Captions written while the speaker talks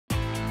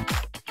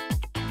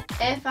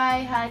If I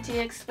had to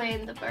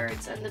explain the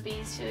birds and the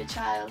bees to a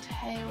child,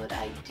 how would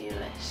I do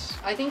it?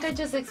 I think I'd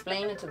just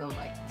explain it to them,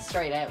 like,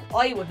 straight out.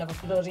 I wouldn't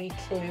have a bloody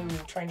clue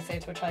trying to say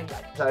it to a child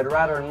like. I'd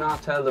rather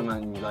not tell them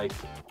and like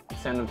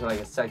send them to like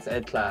a sex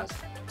ed class.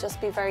 Just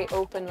be very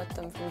open with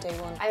them from day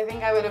one. I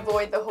think I would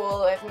avoid the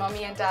whole if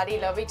mummy and daddy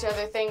love each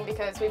other thing,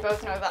 because we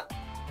both know that,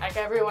 like,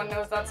 everyone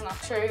knows that's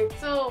not true.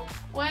 So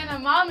when a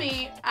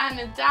mommy and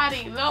a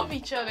daddy love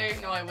each other,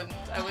 no, I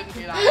wouldn't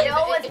do that. You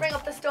always bring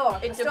up the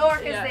stork. The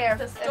stork is there,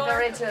 the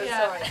original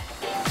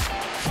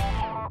story.